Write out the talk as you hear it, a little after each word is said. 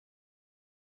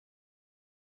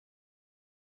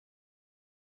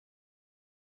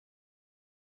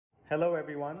Hello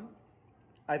everyone.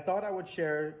 I thought I would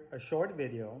share a short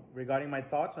video regarding my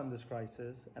thoughts on this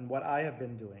crisis and what I have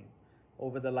been doing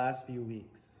over the last few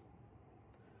weeks.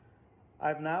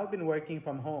 I've now been working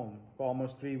from home for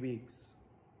almost 3 weeks.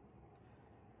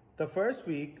 The first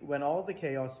week, when all the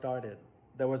chaos started,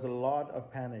 there was a lot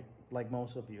of panic, like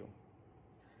most of you.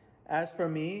 As for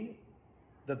me,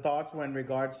 the thoughts were in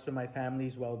regards to my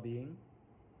family's well-being.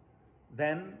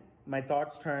 Then my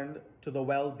thoughts turned to the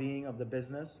well-being of the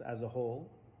business as a whole.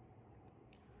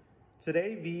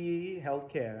 Today, VE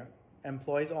Healthcare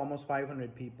employs almost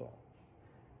 500 people.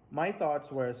 My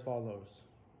thoughts were as follows.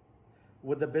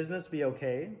 Would the business be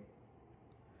okay?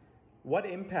 What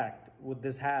impact would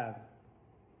this have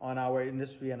on our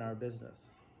industry and our business?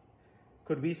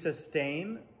 Could we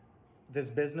sustain this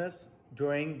business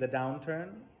during the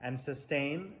downturn and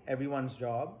sustain everyone's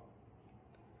job?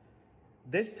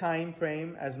 This time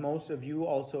frame, as most of you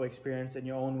also experienced in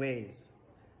your own ways,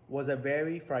 was a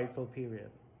very frightful period.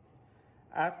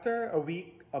 After a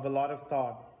week of a lot of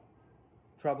thought,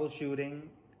 troubleshooting,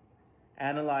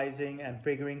 analyzing, and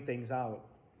figuring things out,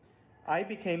 I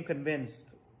became convinced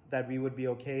that we would be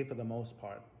okay for the most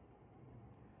part.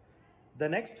 The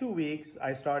next 2 weeks,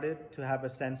 I started to have a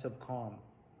sense of calm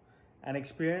and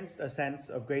experienced a sense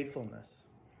of gratefulness.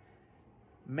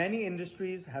 Many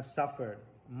industries have suffered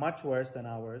much worse than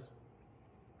ours,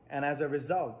 and as a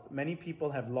result, many people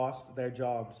have lost their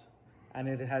jobs and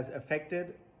it has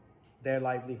affected their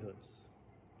livelihoods.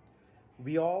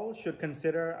 We all should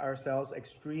consider ourselves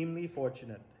extremely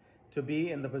fortunate to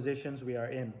be in the positions we are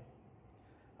in.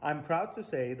 I'm proud to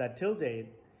say that till date,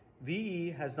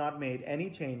 VE has not made any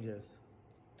changes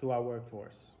to our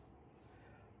workforce.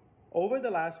 Over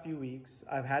the last few weeks,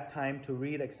 I've had time to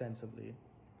read extensively.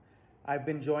 I've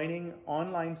been joining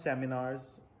online seminars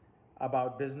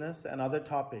about business and other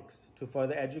topics to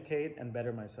further educate and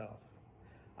better myself.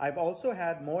 I've also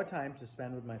had more time to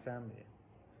spend with my family.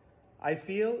 I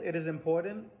feel it is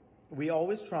important we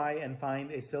always try and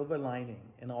find a silver lining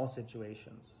in all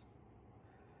situations.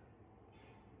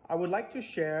 I would like to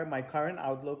share my current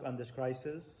outlook on this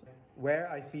crisis, where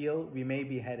I feel we may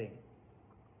be heading.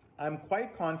 I'm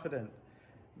quite confident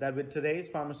that with today's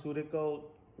pharmaceutical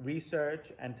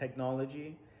research and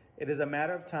technology, it is a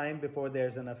matter of time before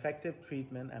there's an effective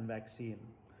treatment and vaccine.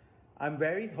 I'm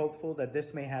very hopeful that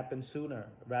this may happen sooner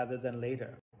rather than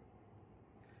later.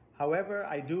 However,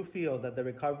 I do feel that the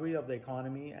recovery of the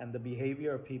economy and the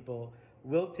behavior of people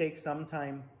will take some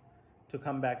time to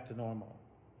come back to normal.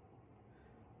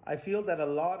 I feel that a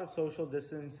lot of social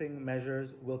distancing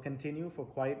measures will continue for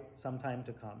quite some time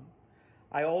to come.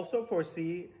 I also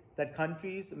foresee that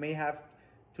countries may have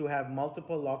to have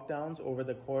multiple lockdowns over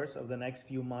the course of the next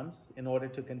few months in order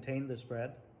to contain the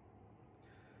spread.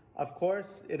 Of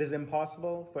course, it is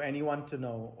impossible for anyone to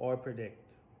know or predict.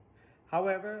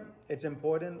 However, it's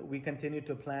important we continue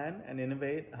to plan and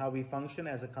innovate how we function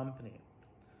as a company,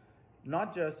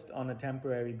 not just on a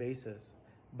temporary basis,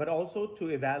 but also to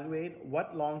evaluate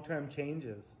what long-term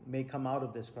changes may come out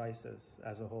of this crisis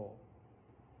as a whole.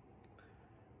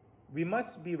 We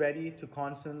must be ready to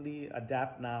constantly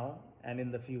adapt now and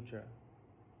in the future.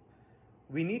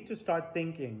 We need to start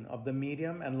thinking of the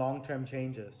medium and long-term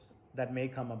changes that may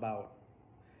come about,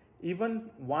 even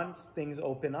once things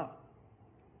open up.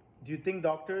 Do you think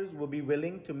doctors will be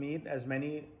willing to meet as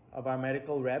many of our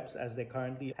medical reps as they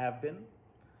currently have been?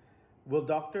 Will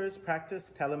doctors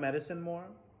practice telemedicine more?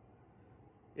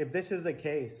 If this is the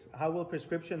case, how will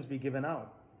prescriptions be given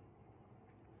out?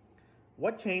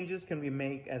 What changes can we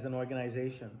make as an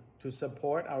organization to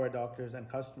support our doctors and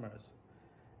customers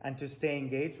and to stay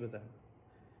engaged with them?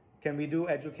 Can we do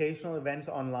educational events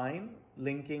online,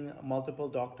 linking multiple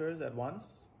doctors at once?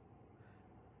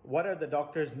 What are the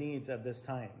doctors' needs at this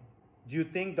time? Do you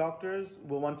think doctors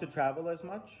will want to travel as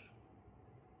much?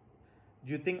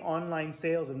 Do you think online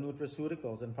sales of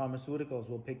nutraceuticals and pharmaceuticals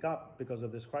will pick up because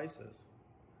of this crisis?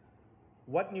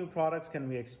 What new products can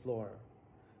we explore?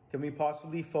 Can we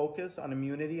possibly focus on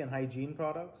immunity and hygiene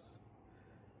products?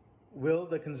 Will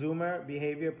the consumer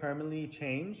behavior permanently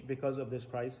change because of this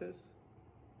crisis?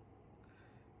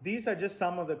 These are just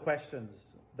some of the questions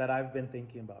that I've been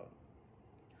thinking about.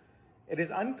 It is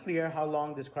unclear how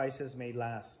long this crisis may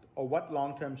last or what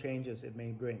long-term changes it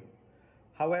may bring.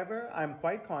 However, I'm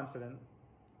quite confident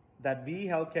that VE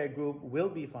Healthcare Group will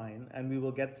be fine and we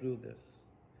will get through this.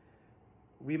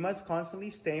 We must constantly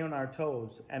stay on our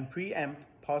toes and preempt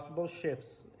possible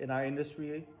shifts in our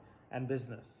industry and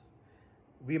business.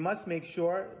 We must make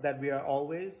sure that we are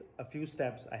always a few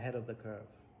steps ahead of the curve.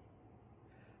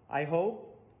 I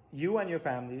hope you and your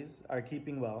families are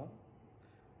keeping well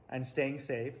and staying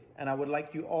safe, and I would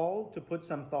like you all to put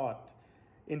some thought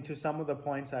into some of the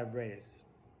points I've raised.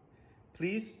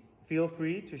 Please feel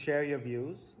free to share your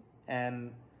views,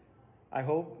 and I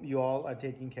hope you all are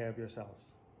taking care of yourselves.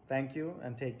 Thank you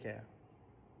and take care.